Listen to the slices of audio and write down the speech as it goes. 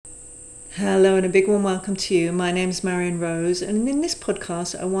Hello and a big warm welcome to you. My name is Marion Rose, and in this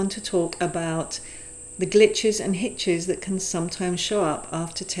podcast I want to talk about the glitches and hitches that can sometimes show up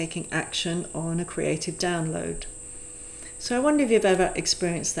after taking action on a creative download. So I wonder if you've ever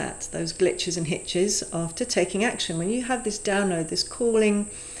experienced that, those glitches and hitches after taking action. When you have this download, this calling,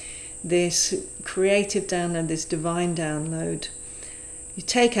 this creative download, this divine download, you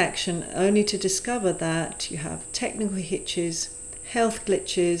take action only to discover that you have technical hitches, health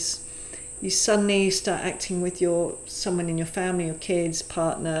glitches. You suddenly start acting with someone in your family, your kids,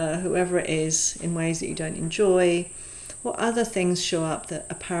 partner, whoever it is, in ways that you don't enjoy, or other things show up that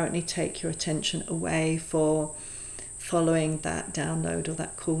apparently take your attention away for following that download or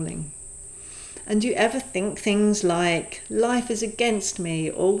that calling. And do you ever think things like, life is against me,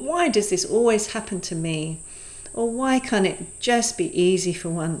 or why does this always happen to me, or why can't it just be easy for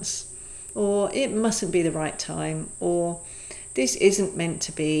once, or it mustn't be the right time, or this isn't meant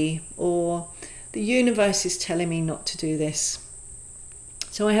to be, or the universe is telling me not to do this.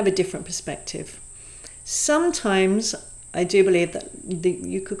 So I have a different perspective. Sometimes I do believe that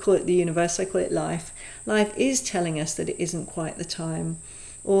you could call it the universe, I call it life. Life is telling us that it isn't quite the time,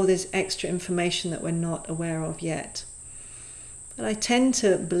 or there's extra information that we're not aware of yet. But I tend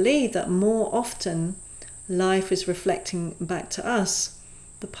to believe that more often life is reflecting back to us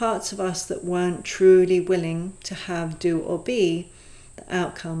the parts of us that weren't truly willing to have, do, or be the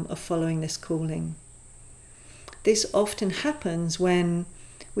outcome of following this calling. This often happens when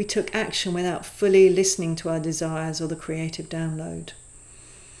we took action without fully listening to our desires or the creative download.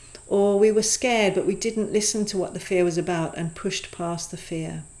 Or we were scared, but we didn't listen to what the fear was about and pushed past the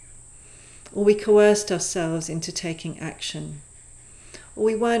fear. Or we coerced ourselves into taking action. Or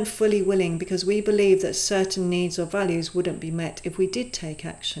we weren't fully willing because we believed that certain needs or values wouldn't be met if we did take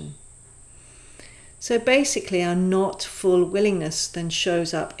action. So basically, our not full willingness then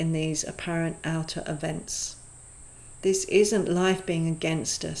shows up in these apparent outer events. This isn't life being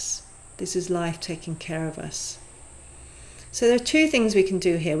against us. This is life taking care of us. So there are two things we can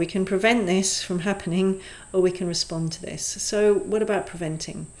do here. We can prevent this from happening, or we can respond to this. So what about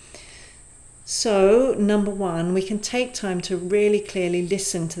preventing? So, number one, we can take time to really clearly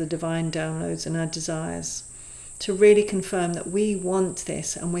listen to the divine downloads and our desires, to really confirm that we want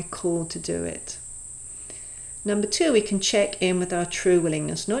this and we're called to do it. Number two, we can check in with our true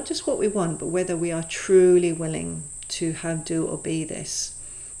willingness, not just what we want, but whether we are truly willing to have, do, or be this.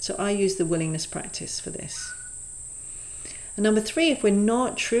 So I use the willingness practice for this. And number three, if we're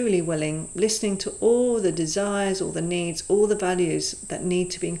not truly willing, listening to all the desires, all the needs, all the values that need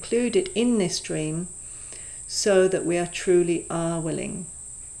to be included in this dream so that we truly are willing.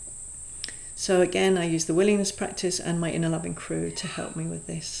 So again, I use the willingness practice and my inner loving crew to help me with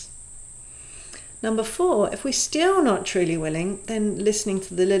this. Number four, if we're still not truly willing, then listening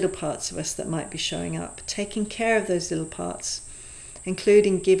to the little parts of us that might be showing up, taking care of those little parts,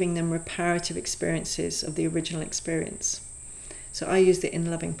 including giving them reparative experiences of the original experience. So I use the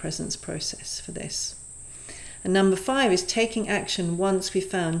inner loving presence process for this. And number five is taking action once we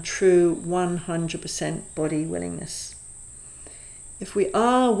found true 100% body willingness. If we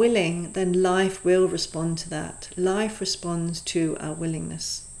are willing, then life will respond to that. Life responds to our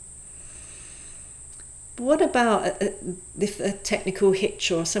willingness. But what about if a technical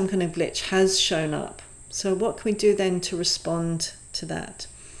hitch or some kind of glitch has shown up? So what can we do then to respond to that?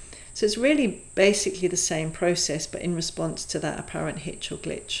 So it's really basically the same process, but in response to that apparent hitch or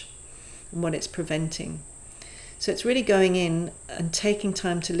glitch and what it's preventing. So it's really going in and taking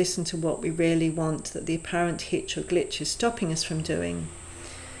time to listen to what we really want that the apparent hitch or glitch is stopping us from doing,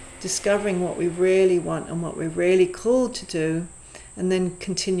 discovering what we really want and what we're really called to do, and then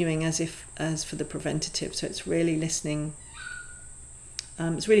continuing as for the preventative. So it's really listening.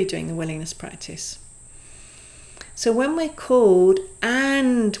 It's really doing the willingness practice. So when we're called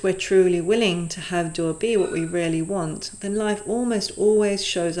and we're truly willing to have, do, or be what we really want, then life almost always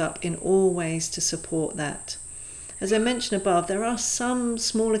shows up in all ways to support that. As I mentioned above, there are some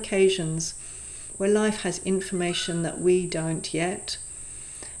small occasions where life has information that we don't yet,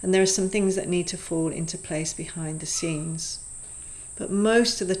 and there are some things that need to fall into place behind the scenes. But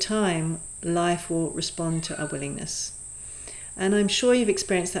most of the time, life will respond to our willingness. And I'm sure you've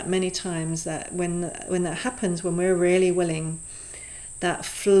experienced that many times, that when that happens, when we're really willing, that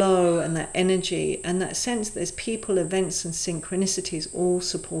flow and that energy and that sense that there's people, events and synchronicities all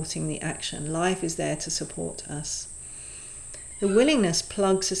supporting the action. Life is there to support us. The willingness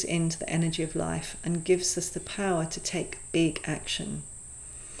plugs us into the energy of life and gives us the power to take big action.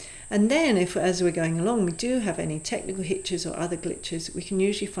 And then if, as we're going along, we do have any technical hitches or other glitches, we can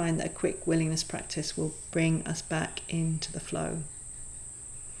usually find that a quick willingness practice will bring us back into the flow.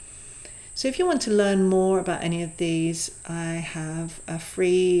 So if you want to learn more about any of these, I have a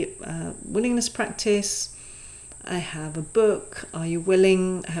free willingness practice. I have a book, Are You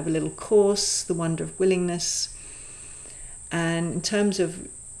Willing? I have a little course, The Wonder of Willingness. And in terms of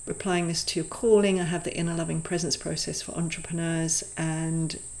applying this to your calling, I have the Inner Loving Presence process for entrepreneurs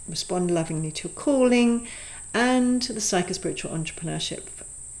and Respond Lovingly to Your Calling, and the Psychospiritual Entrepreneurship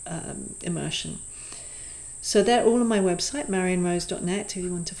immersion. So they're all on my website, marionrose.net, if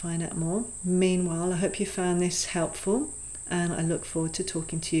you want to find out more. Meanwhile, I hope you found this helpful, and I look forward to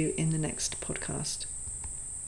talking to you in the next podcast.